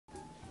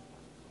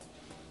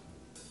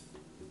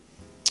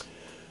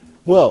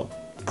Well,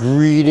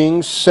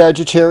 greetings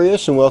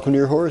Sagittarius and welcome to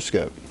your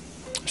horoscope.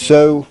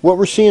 So what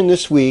we're seeing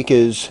this week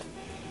is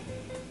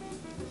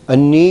a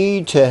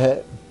need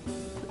to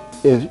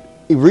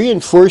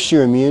reinforce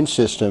your immune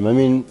system. I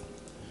mean,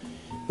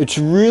 it's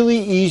really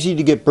easy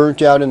to get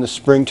burnt out in the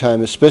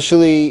springtime,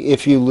 especially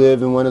if you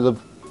live in one of the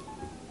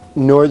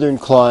northern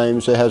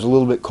climes that has a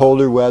little bit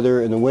colder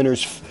weather and the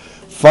winter's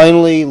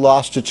finally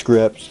lost its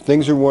grip.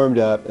 Things are warmed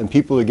up and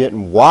people are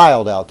getting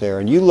wild out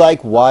there, and you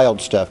like wild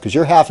stuff because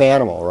you're half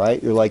animal,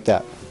 right? You're like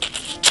that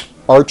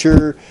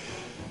archer,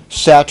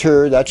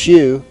 satyr, that's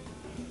you.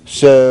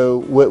 So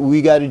what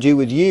we got to do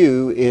with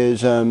you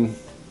is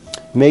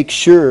make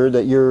sure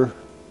that you're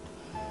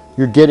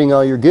getting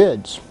all your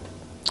goods.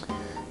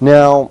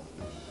 Now,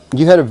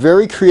 you had a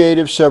very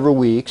creative several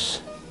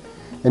weeks,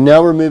 and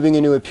now we're moving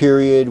into a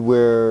period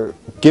where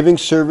giving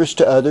service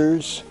to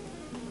others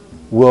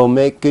will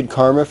make good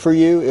karma for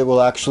you. It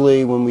will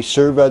actually, when we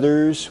serve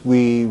others,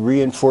 we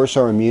reinforce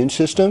our immune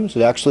systems.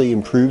 It actually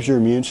improves your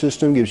immune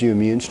system, gives you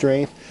immune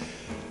strength.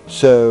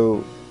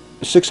 So,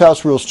 the 6th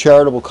house rules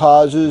charitable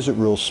causes, it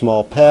rules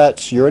small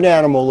pets. You're an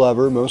animal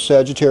lover, most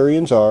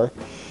Sagittarians are.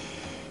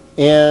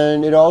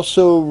 And it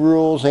also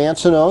rules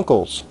aunts and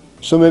uncles,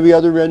 so maybe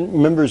other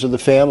members of the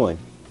family.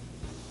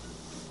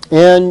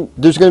 And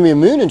there's going to be a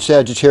moon in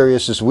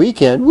Sagittarius this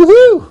weekend.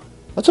 Woohoo!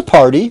 That's a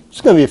party.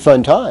 It's going to be a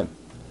fun time.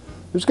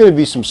 There's going to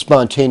be some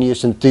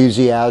spontaneous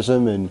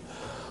enthusiasm and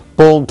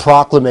bold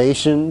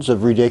proclamations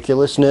of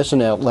ridiculousness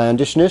and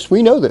outlandishness.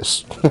 We know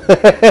this.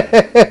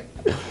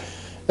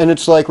 And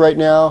it's like right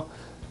now,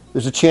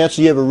 there's a chance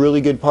that you have a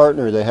really good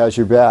partner that has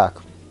your back.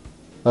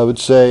 I would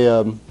say,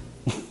 I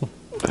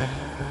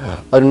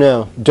don't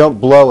know,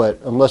 don't blow it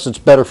unless it's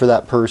better for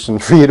that person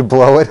for you to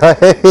blow it.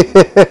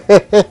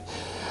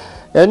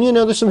 And you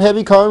know, there's some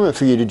heavy karma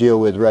for you to deal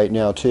with right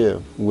now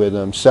too,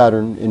 with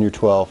Saturn in your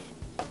 12th.